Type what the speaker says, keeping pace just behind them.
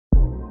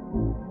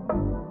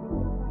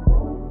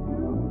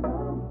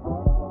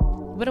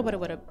What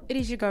up? It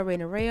is your girl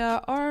Raina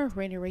Rhea or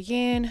Raina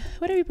Rayan,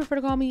 whatever you prefer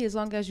to call me, as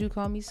long as you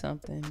call me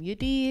something. You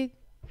dig?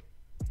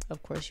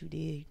 Of course you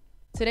dig.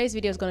 Today's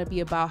video is going to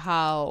be about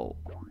how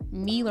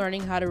me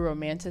learning how to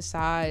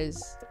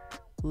romanticize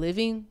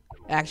living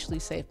actually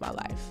saved my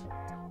life.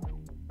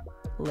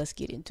 Let's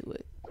get into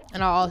it.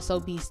 And I'll also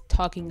be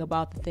talking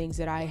about the things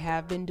that I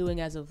have been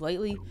doing as of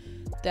lately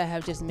that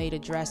have just made a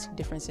drastic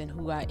difference in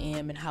who I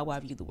am and how I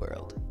view the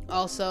world.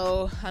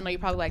 Also, I know you're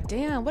probably like,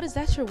 damn, what is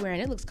that you're wearing?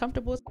 It looks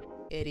comfortable.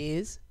 It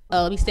is.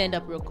 Let me stand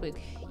up real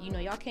quick. You know,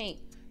 y'all can't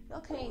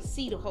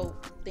see the whole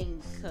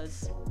thing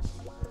because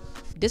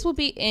this will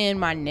be in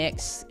my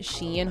next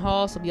Shein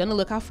haul, so be on the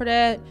lookout for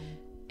that.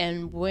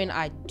 And when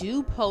I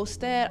do post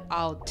that,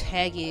 I'll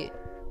tag it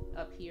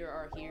up here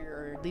or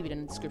here or leave it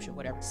in the description,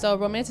 whatever. So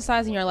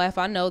romanticizing your life,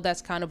 I know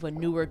that's kind of a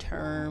newer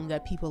term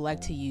that people like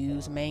to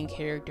use, main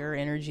character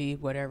energy,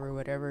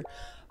 whatever,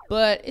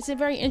 but it's a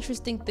very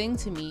interesting thing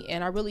to me,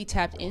 and I really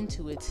tapped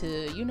into it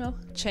to, you know,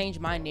 change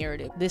my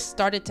narrative. This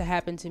started to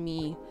happen to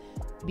me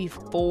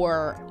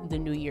before the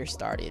new year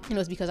started. It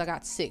was because I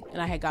got sick,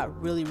 and I had got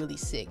really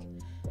sick.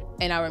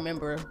 And I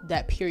remember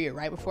that period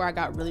right before I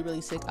got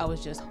really sick, I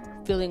was just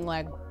feeling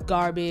like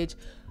garbage.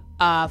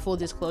 Full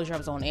disclosure, I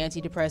was on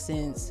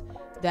antidepressants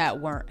that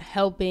weren't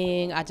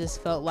helping. I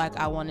just felt like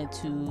I wanted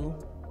to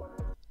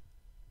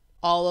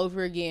all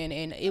over again,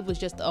 and it was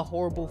just a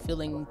horrible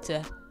feeling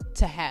to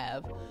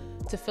have,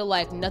 to feel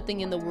like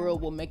nothing in the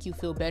world will make you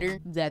feel better,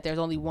 that there's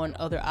only one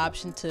other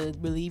option to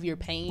relieve your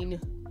pain.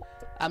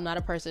 I'm not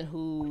a person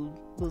who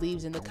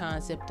believes in the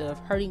concept of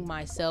hurting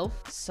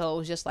myself, so it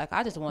was just like,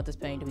 I just want this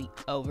pain to be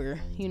over.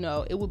 You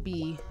know, it would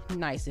be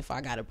nice if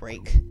I got a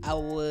break. I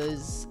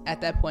was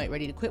at that point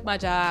ready to quit my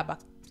job. I'm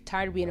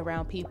tired of being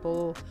around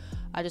people.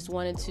 I just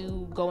wanted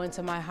to go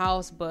into my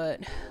house,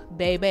 but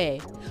baby,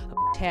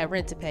 I had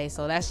rent to pay,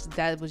 so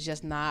that was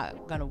just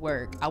not gonna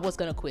work. I was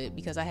gonna quit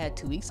because I had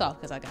 2 weeks off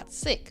because I got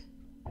sick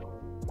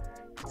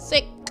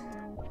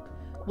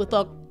with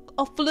a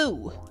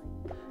flu.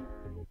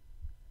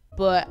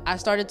 But I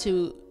started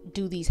to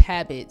do these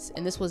habits,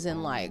 and this was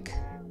in like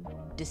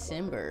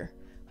December.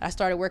 I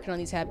started working on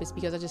these habits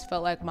because I just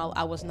felt like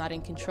I was not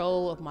in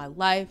control of my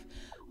life.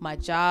 My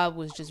job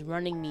was just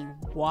running me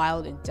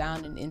wild and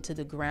down and into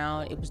the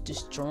ground. It was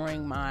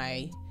destroying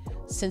my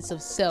sense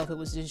of self. It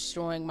was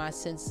destroying my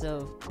sense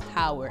of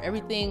power.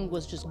 Everything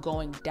was just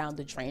going down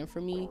the drain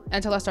for me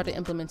until I started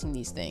implementing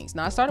these things.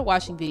 Now I started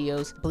watching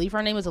videos. I believe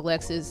her name is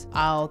Alexis.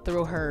 I'll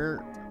throw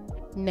her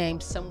name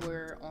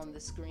somewhere on the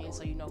screen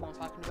so you know who I'm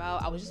talking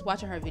about. I was just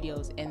watching her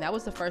videos, and that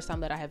was the first time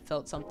that I had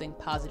felt something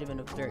positive in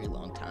a very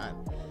long time.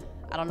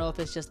 I don't know if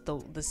it's just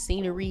the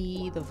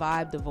scenery, the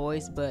vibe, the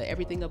voice, but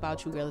everything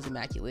about you, girl, is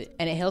immaculate.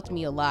 And it helped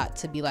me a lot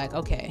to be like,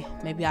 okay,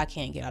 maybe I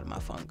can get out of my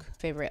funk.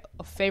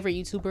 A favorite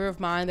YouTuber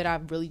of mine that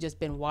I've really just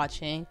been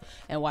watching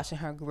and watching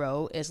her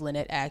grow is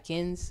Lynette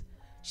Atkins.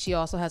 She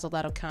also has a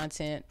lot of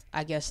content,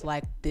 I guess,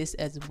 like this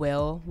as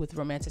well, with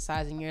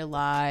romanticizing your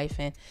life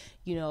and,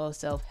 you know,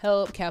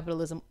 self-help,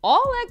 capitalism,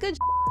 all that good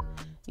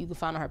shit. You can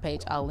find on her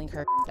page. I'll link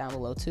her down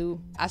below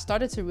too. I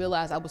started to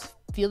realize I was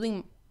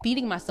feeding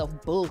myself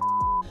bull.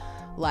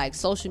 Like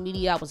social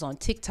media, I was on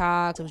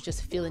TikTok. I was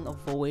just feeling a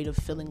void of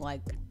feeling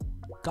like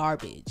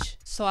garbage.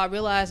 So I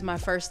realized my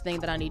first thing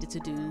that I needed to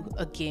do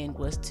again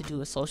was to do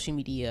a social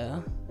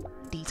media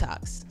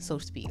detox, so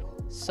to speak.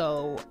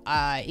 So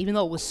even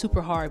though it was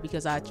super hard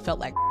because I felt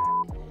like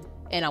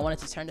and I wanted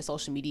to turn to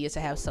social media to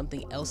have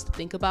something else to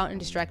think about and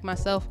distract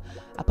myself,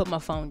 I put my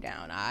phone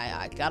down.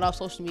 I got off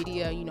social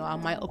media. You know, I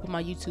might open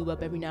my YouTube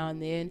up every now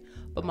and then,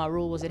 but my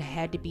rule was it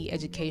had to be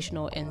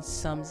educational in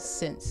some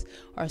sense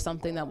or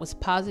something that was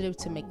positive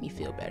to make me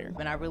feel better.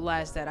 And I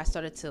realized that I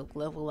started to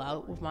level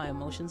out with my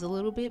emotions a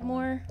little bit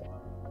more,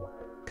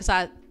 because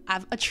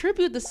I've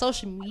attributed the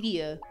social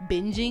media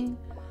binging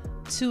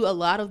to a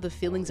lot of the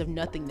feelings of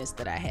nothingness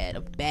that I had,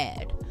 of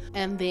bad.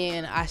 And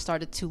then I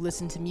started to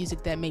listen to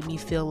music that made me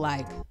feel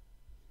like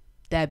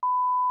that.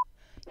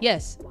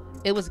 Yes,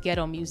 it was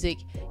ghetto music.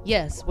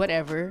 Yes,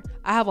 whatever.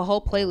 I have a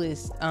whole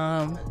playlist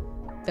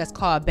that's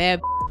called Bad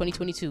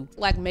 2022.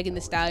 Like Megan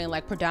Thee Stallion,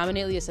 like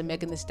predominantly it's a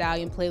Megan Thee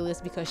Stallion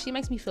playlist because she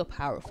makes me feel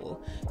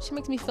powerful. She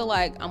makes me feel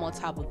like I'm on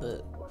top of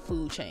the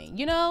food chain,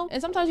 you know?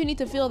 And sometimes you need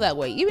to feel that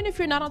way. Even if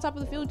you're not on top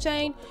of the food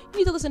chain, you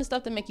need to listen to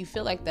stuff that make you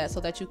feel like that so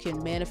that you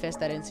can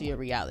manifest that into your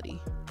reality.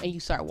 And you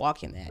start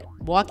walking that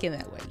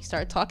way. You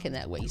start talking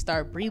that way. You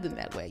start breathing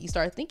that way. You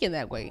start thinking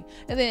that way.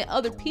 And then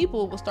other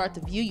people will start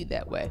to view you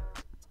that way.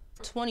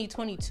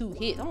 2022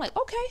 hit. I'm like,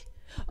 okay,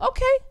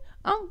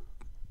 I'm in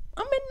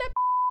that.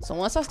 So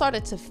once I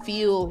started to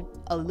feel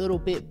a little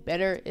bit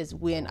better is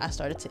when I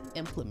started to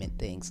implement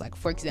things. Like,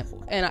 for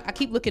example, and I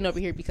keep looking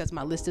over here because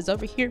my list is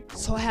over here.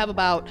 So I have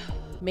about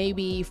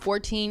maybe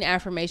 14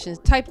 affirmations,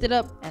 typed it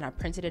up, and I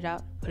printed it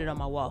out, put it on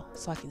my wall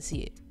so I can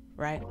see it,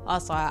 right?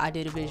 Also, I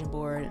did a vision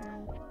board.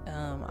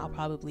 I'll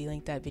probably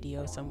link that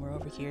video somewhere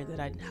over here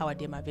that how I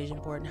did my vision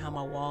board and how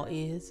my wall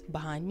is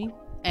behind me.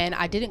 And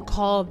I didn't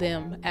call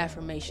them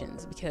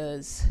affirmations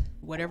because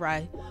whatever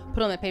I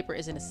put on that paper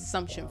is an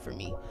assumption for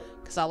me,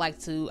 because I like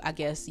to, I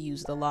guess,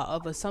 use the law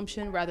of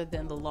assumption rather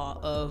than the law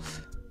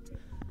of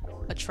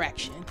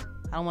attraction.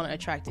 I don't want to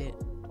attract it.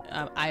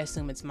 I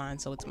assume it's mine,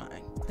 so it's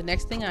mine. The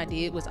next thing I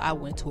did was I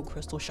went to a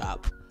crystal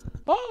shop.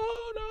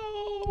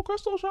 Oh no,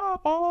 crystal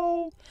shop.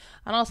 Oh,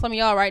 I know some of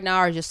y'all right now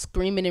are just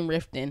screaming and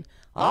riffing.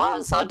 Oh,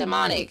 it's so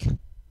demonic.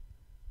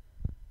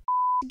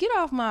 Get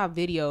off my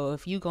video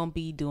if you gonna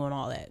be doing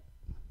all that.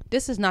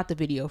 This is not the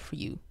video for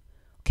you.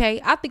 Okay,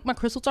 I think my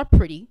crystals are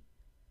pretty.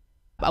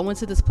 I went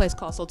to this place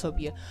called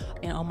Soultopia,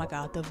 and oh my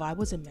god, the vibe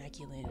was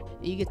immaculate.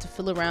 You get to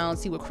feel around,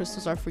 see what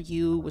crystals are for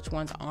you, which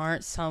ones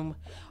aren't. Some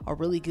are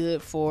really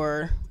good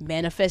for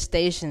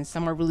manifestation,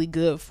 some are really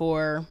good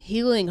for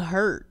healing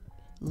hurt,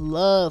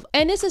 love.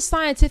 And this is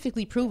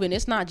scientifically proven.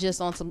 It's not just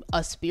on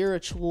a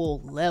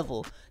spiritual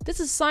level.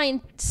 This is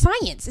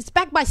science. It's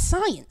backed by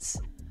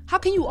science. How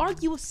can you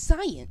argue with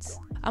science?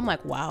 I'm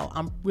like, wow,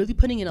 I'm really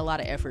putting in a lot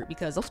of effort,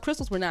 because those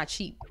crystals were not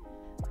cheap.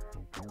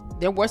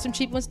 There were some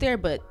cheap ones there,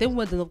 but they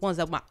weren't the ones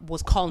that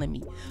was calling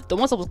me. The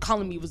ones that was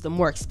calling me was the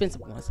more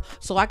expensive ones.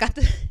 So I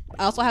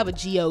also have a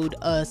geode,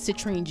 a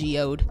citrine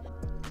geode.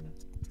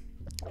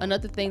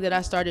 Another thing that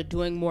I started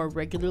doing more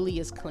regularly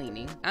is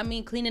cleaning. I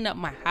mean, cleaning up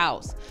my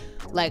house,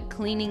 like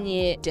cleaning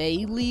it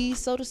daily,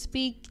 so to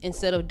speak,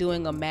 instead of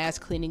doing a mass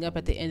cleaning up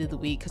at the end of the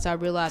week, because I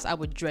realized I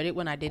would dread it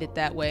when I did it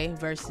that way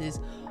versus,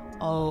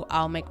 oh,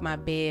 I'll make my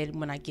bed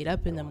when I get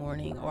up in the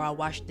morning, or I'll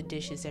wash the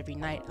dishes every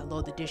night. I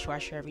load the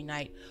dishwasher every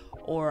night,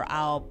 or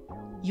I'll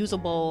use a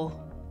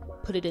bowl,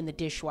 put it in the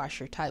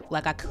dishwasher type.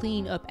 Like, I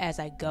clean up as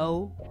I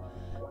go,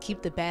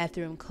 keep the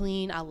bathroom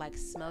clean. I like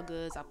smell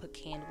goods. I put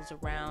candles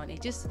around.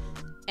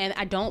 And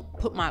I don't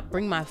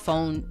bring my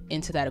phone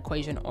into that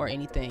equation or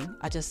anything.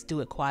 I just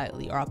do it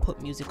quietly, or I'll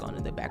put music on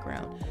in the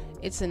background.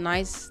 It's a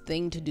nice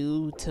thing to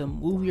do to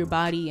move your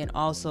body, and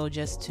also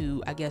just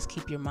to, I guess,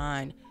 keep your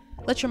mind.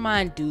 Let your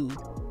mind do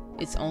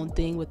its own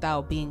thing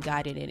without being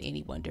guided in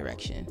any one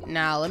direction.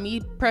 Now, let me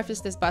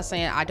preface this by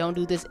saying I don't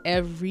do this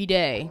every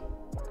day.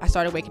 I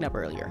started waking up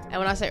earlier. And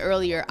when I say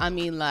earlier, I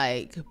mean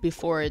like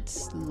before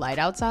it's light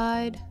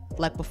outside,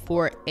 like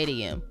before 8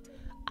 a.m.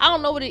 I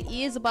don't know what it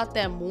is about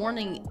that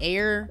morning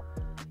air.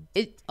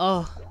 It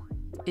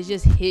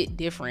just hit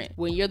different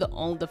when you're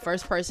the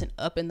first person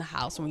up in the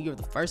house, when you're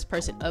the first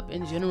person up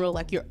in general,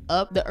 like you're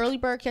up. The early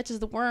bird catches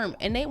the worm,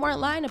 and they weren't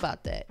lying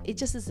about that. It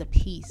just is a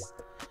peace.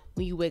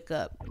 When you wake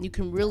up, you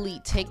can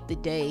really take the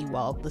day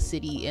while the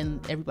city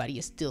and everybody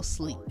is still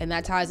asleep. And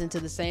that ties into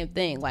the same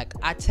thing. Like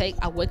I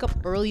wake up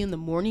early in the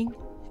morning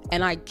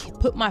and I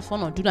put my phone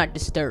on do not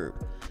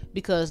disturb,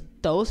 because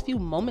those few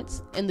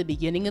moments in the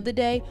beginning of the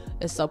day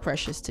is so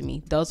precious to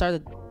me. Don't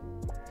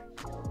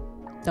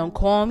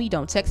call me,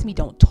 don't text me,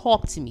 don't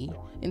talk to me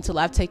until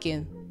I've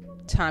taken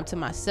time to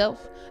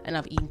myself and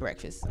I've eaten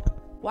breakfast.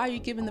 Why are you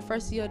giving the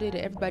first of your day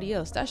to everybody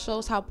else? That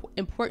shows how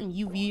important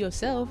you view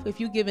yourself.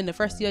 If you're giving the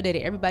first of your day to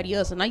everybody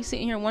else, and now you're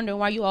sitting here wondering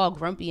why you all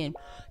grumpy and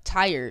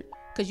tired,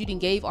 because you didn't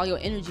gave all your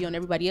energy on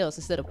everybody else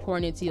instead of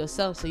pouring into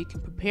yourself so you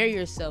can prepare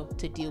yourself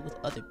to deal with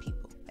other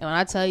people. And when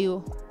I tell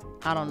you,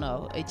 I don't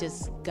know, it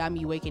just got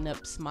me waking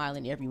up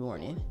smiling every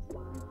morning.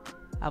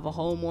 I have a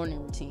whole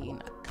morning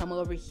routine. I come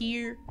over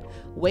here,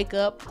 wake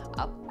up,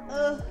 I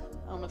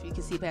don't know if you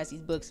can see past these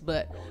books,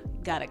 but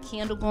got a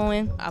candle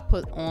going. I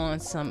put on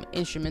some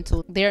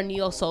instrumental. They're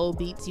neo soul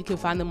beats. You can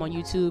find them on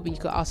YouTube, and you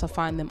can also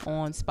find them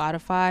on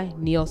Spotify.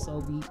 Neo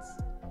soul beats.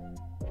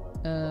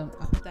 I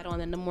put that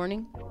on in the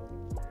morning.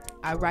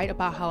 I write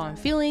about how I'm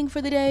feeling for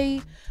the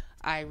day.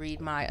 I read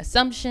my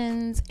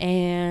assumptions,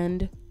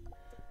 and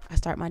I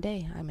start my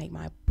day. I make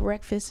my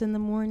breakfast in the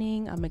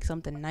morning. I make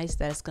something nice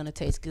that's gonna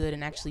taste good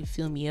and actually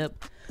fill me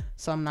up,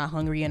 so I'm not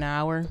hungry in an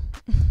hour.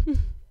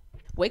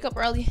 Wake up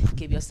early,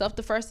 give yourself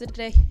the first of the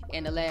day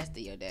and the last of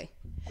your day.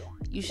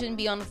 You shouldn't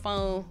be on the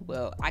phone.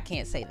 Well, I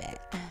can't say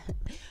that.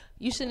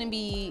 You shouldn't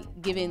be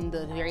giving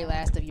the very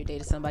last of your day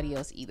to somebody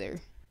else either.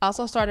 I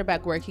also started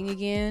back working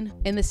again.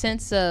 In the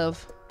sense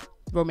of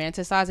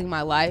romanticizing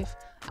my life,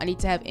 I need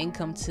to have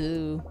income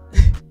to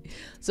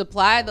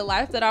supply the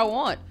life that I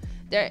want.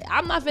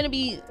 I'm not gonna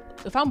be,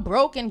 if I'm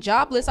broke and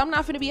jobless, I'm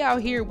not gonna be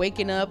out here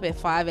waking up at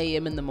 5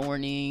 a.m. in the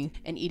morning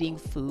and eating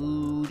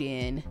food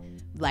and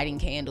lighting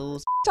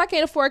candles. I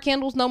can't afford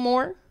candles no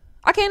more.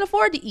 I can't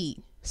afford to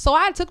eat. So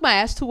I took my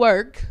ass to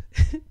work.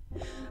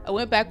 I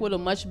went back with a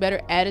much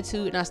better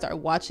attitude, and I started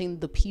watching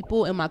the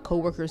people and my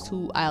coworkers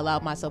who I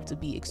allowed myself to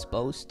be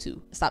exposed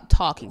to. I stopped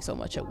talking so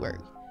much at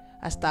work.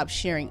 I stopped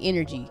sharing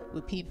energy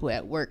with people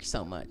at work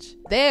so much.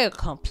 They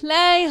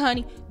complain,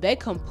 honey. They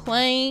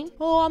complain.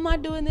 Oh, I'm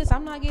not doing this.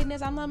 I'm not getting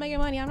this. I'm not making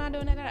money. I'm not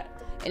doing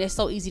that. And it's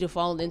so easy to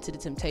fall into the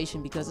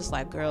temptation, because it's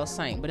like, girl,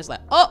 sing. But it's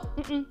like, oh,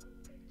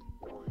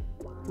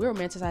 we're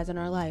romanticizing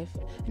our life.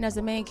 And as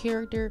the main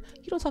character,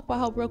 you don't talk about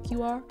how broke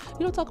you are. You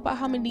don't talk about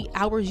how many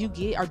hours you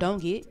get or don't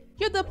get.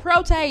 You're the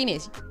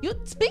protagonist. You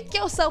speak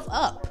yourself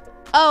up.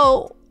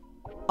 Oh,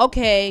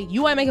 Okay,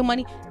 you ain't making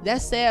money.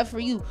 That's sad for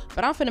you,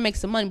 but I'm finna make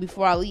some money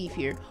before I leave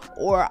here.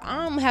 Or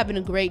I'm having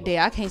a great day.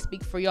 I can't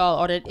speak for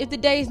y'all. Or that if the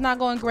day is not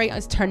going great,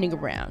 it's turning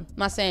around. I'm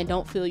not saying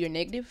don't feel your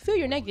negative. Feel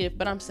your negative,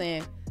 but I'm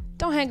saying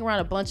don't hang around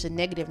a bunch of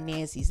negative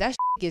Nancy's. That shit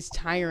gets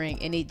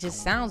tiring and it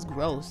just sounds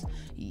gross.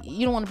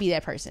 You don't want to be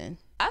that person.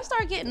 I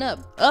start getting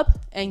up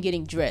and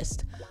getting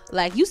dressed.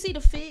 Like, you see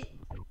the fit.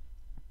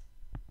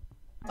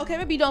 Okay,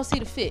 maybe you don't see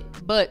the fit,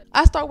 but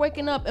I start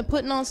waking up and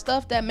putting on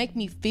stuff that make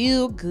me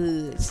feel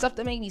good, stuff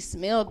that make me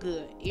smell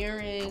good.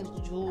 Earrings,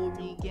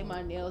 jewelry, get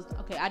my nails.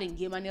 Okay, I didn't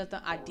get my nails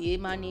done. I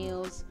did my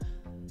nails.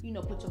 You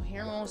know, put your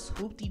hair on,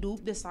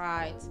 swoop-de-doop the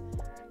sides.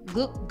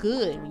 Look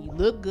good. When you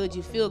look good,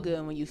 you feel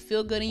good. When you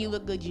feel good and you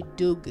look good, you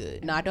do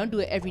good. Now, I don't do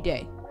it every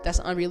day. That's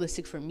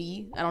unrealistic for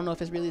me. I don't know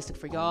if it's realistic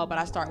for y'all, but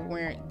I start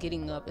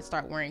getting up and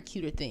start wearing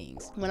cuter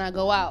things. When I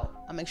go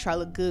out, I make sure I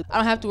look good. I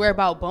don't have to worry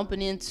about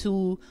bumping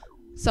into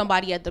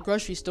somebody at the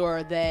grocery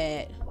store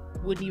that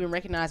wouldn't even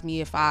recognize me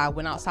if I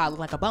went outside look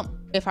like a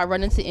bum. If I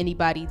run into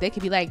anybody, they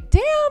could be like,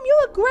 damn, you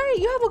look great,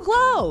 you have a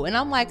glow. And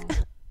I'm like,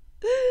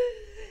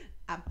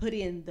 I put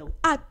in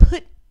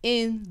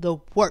the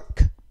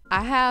work.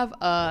 I have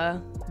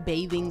a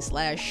bathing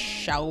 /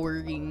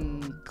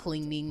 showering,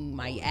 cleaning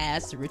my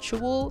ass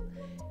ritual.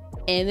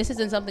 And this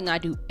isn't something I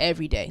do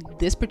every day.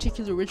 This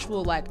particular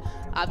ritual, like,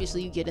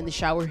 obviously you get in the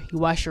shower, you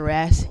wash your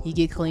ass, you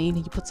get clean,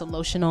 you put some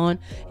lotion on.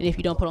 And if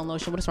you don't put on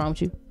lotion, what is wrong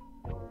with you?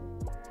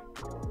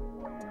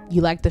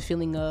 You like the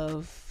feeling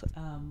of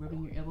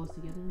rubbing your elbows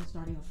together and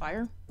starting a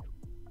fire?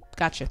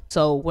 Gotcha.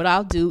 So what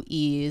I'll do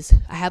is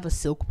I have a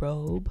silk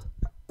robe.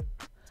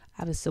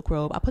 I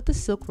put the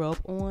silk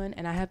robe on,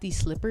 and I have these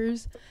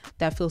slippers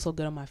that feel so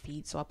good on my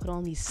feet. So I put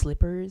on these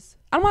slippers.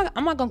 I'm not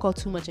gonna go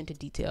too much into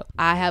detail.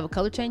 I have a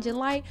color changing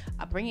light.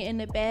 I bring it in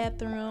the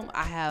bathroom.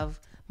 I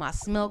have my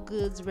smell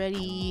goods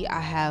ready.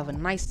 I have a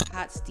nice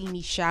hot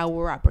steamy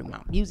shower. I bring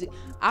my music.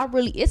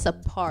 It's a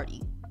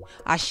party.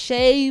 I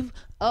shave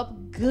up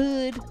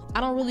good.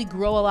 I don't really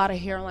grow a lot of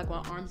hair on like my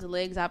arms and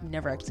legs. I've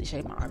never actually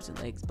shaved my arms and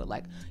legs, but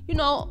like, you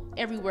know,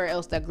 everywhere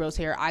else that grows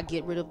hair, I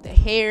get rid of the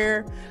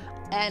hair.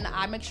 And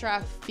I make sure I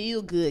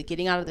feel good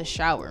getting out of the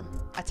shower.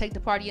 I take the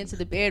party into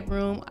the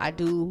bedroom. I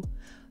do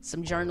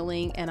some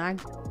journaling and I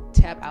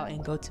tap out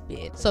and go to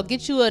bed. So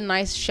get you a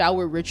nice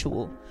shower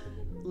ritual.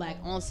 Like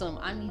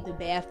I need the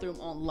bathroom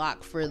on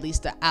lock for at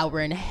least an hour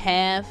and a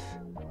half.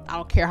 I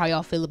don't care how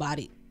y'all feel about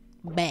it.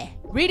 Bah.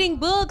 Reading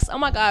books. Oh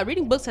my God.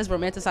 Reading books has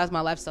romanticized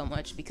my life so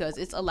much because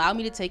it's allowed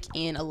me to take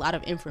in a lot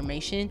of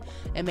information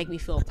and make me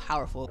feel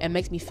powerful and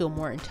makes me feel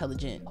more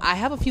intelligent. I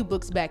have a few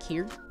books back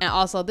here. And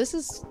also this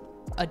is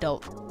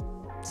adult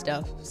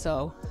stuff,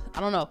 so I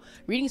don't know,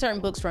 reading certain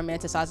books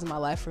romanticizes my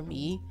life for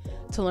me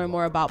to learn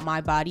more about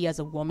my body as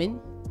a woman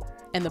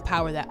and the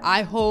power that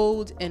I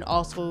hold, and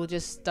also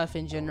just stuff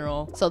in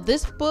general. So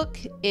this book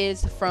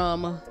is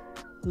from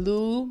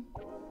Lou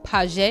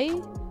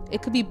Paget.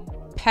 It could be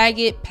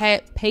Paget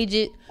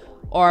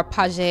or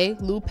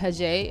Paget, Lou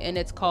Paget, and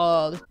it's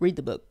called Read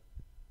the Book.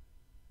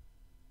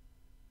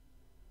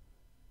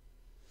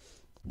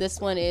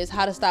 This one is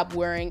How to Stop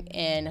Worrying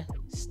and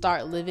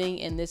Start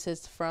Living, and this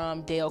is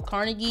from Dale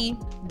Carnegie.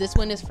 This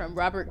one is from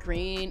Robert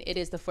Greene. It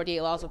is The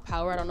 48 Laws of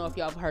Power. I don't know if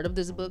y'all have heard of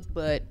this book,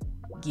 but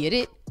get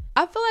it.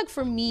 I feel like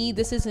for me,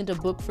 this isn't a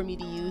book for me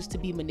to use to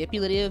be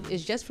manipulative.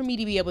 It's just for me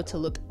to be able to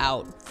look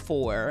out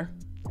for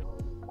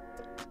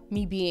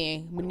me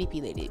being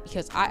manipulated,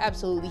 because I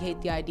absolutely hate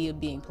the idea of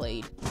being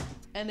played.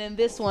 And then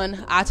this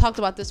one, I talked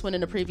about this one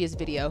in a previous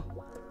video.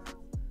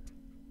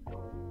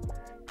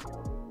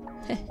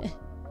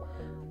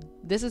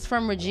 This is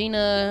from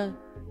Regina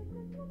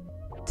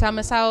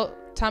Thomas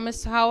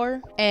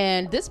Hauer,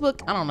 and this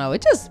book, I don't know,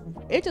 it just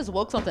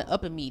woke something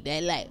up in me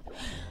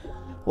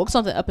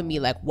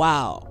like,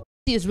 wow,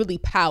 she is really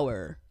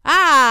power.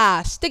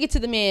 Stick it to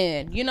the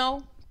man, you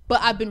know. But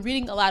I've been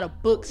reading a lot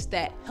of books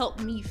that help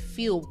me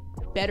feel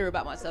better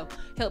about myself,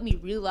 help me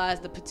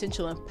realize the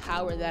potential and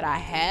power that I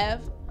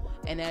have.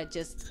 And that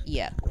just,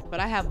 yeah.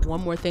 But I have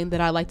one more thing that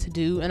I like to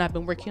do and I've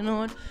been working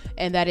on,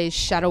 and that is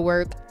shadow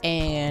work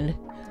and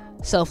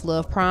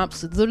self-love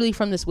prompts. It's literally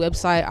from this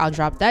website. I'll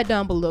drop that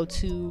down below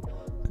too,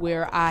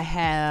 where I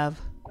have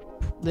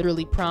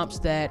literally prompts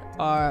that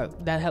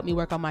help me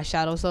work on my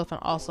shadow self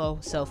and also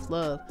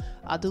self-love.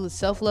 I'll do the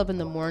self-love in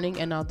the morning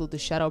and I'll do the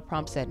shadow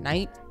prompts at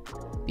night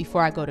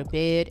before I go to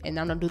bed. And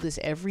I don't do this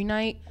every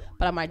night,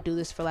 but I might do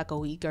this for like a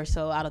week or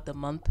so out of the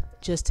month,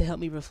 just to help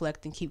me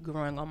reflect and keep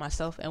growing on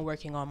myself and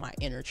working on my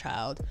inner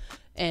child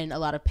and a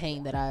lot of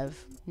pain that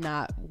I've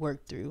not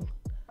worked through.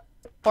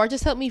 Or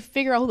just help me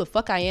figure out who the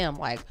fuck I am.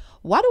 Like,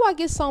 why do I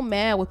get so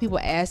mad when people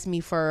ask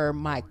me for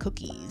my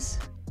cookies?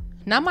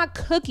 Not my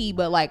cookie,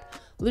 but like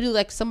literally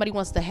like somebody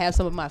wants to have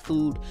some of my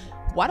food.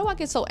 Why do I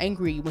get so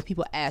angry when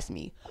people ask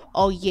me?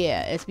 Oh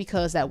yeah, it's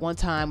because that one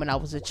time when I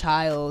was a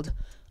child,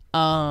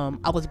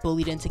 I was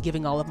bullied into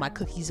giving all of my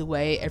cookies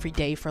away every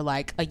day for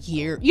like a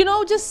year. You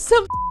know, just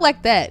some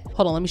like that.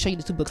 Hold on, let me show you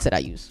the two books that I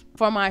use.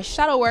 For my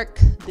shadow work,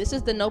 this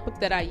is the notebook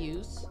that I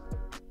use.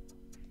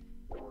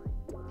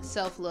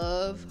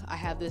 Self-love, I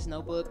have this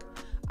notebook.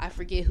 I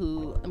forget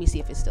who. Let me see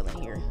if it's still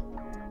in here.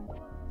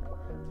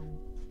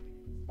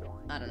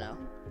 I don't know.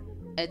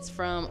 It's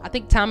from, I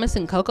think, Thomas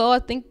and Coco, I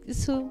think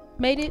is who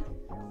made it.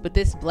 But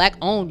this black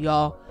owned,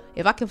 y'all.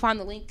 If I can find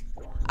the link,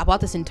 I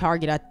bought this in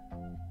Target.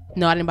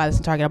 No, I didn't buy this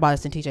in Target. I bought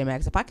this in TJ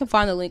Maxx. If I can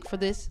find the link for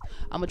this,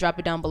 I'm gonna drop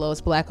it down below.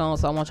 It's black owned,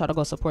 so I want y'all to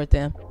go support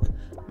them.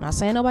 I'm not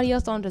saying nobody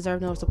else don't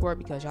deserve no support,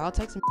 because y'all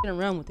take some shit and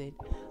run with it.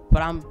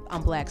 But I'm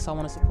black, so I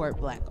want to support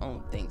black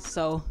owned things.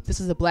 So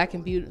this is a black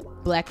and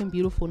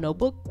beautiful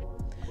notebook,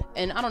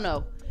 and I don't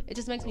know, it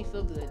just makes me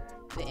feel good.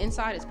 The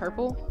inside is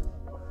purple,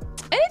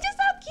 and it's just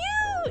so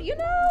cute, you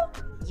know.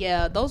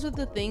 Yeah, those are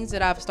the things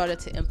that I've started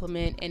to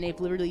implement, and they've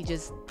literally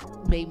just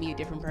made me a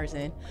different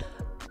person.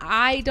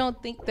 I don't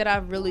think that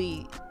I've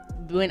really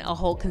went a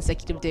whole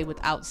consecutive day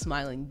without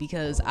smiling,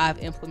 because I've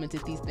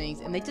implemented these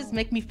things and they just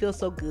make me feel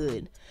so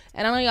good.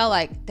 And I know y'all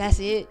like, that's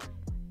it?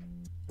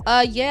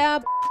 Yeah,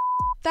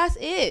 that's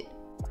it.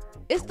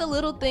 It's the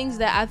little things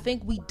that I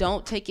think we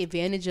don't take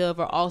advantage of,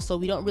 or also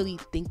we don't really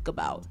think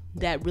about,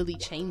 that really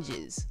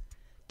changes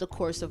the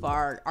course of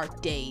our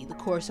day, the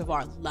course of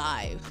our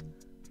life.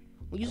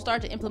 When you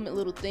start to implement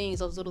little things,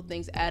 those little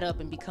things add up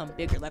and become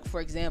bigger. Like, for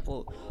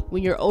example,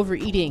 when you're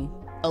overeating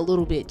a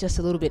little bit, just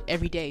a little bit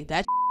every day,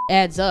 that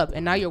adds up,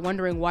 and now you're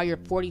wondering why you're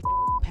 40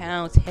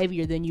 pounds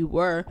heavier than you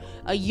were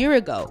a year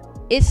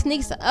ago. It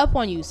sneaks up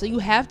on you, so you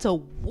have to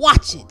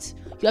watch it.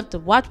 You have to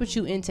watch what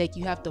you intake.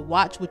 You have to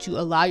watch what you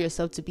allow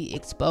yourself to be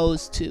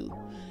exposed to.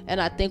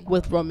 And I think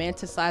with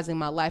romanticizing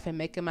my life and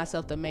making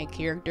myself the main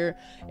character,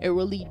 it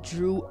really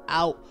drew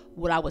out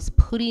what I was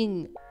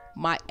putting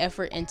my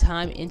effort and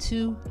time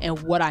into, and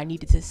what I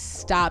needed to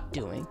stop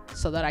doing,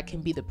 so that I can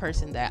be the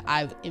person that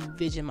I've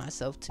envisioned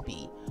myself to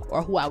be,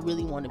 or who I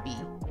really want to be.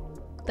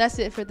 That's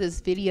it for this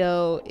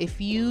video.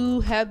 If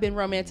you have been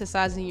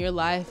romanticizing your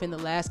life in the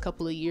last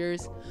couple of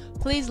years,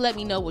 please let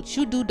me know what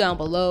you do down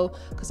below,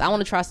 because I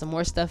want to try some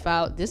more stuff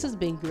out. This has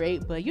been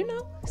great, but you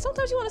know,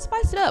 sometimes you want to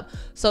spice it up.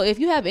 So if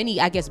you have any,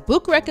 I guess,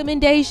 book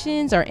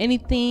recommendations or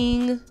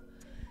anything,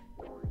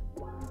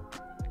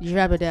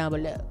 drop it down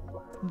below.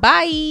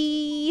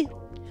 Bye.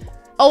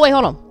 Oh wait,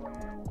 hold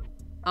on,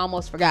 I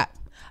almost forgot.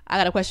 I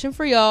got a question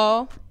for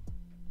y'all.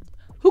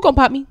 Who gonna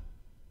pop me?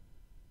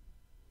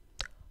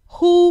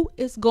 Who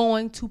is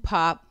going to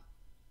pop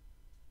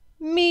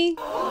me?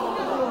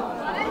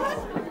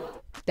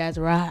 That's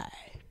right,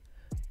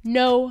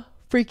 no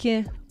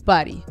freaking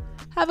body.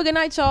 Have a good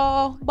night,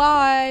 y'all.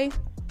 Bye.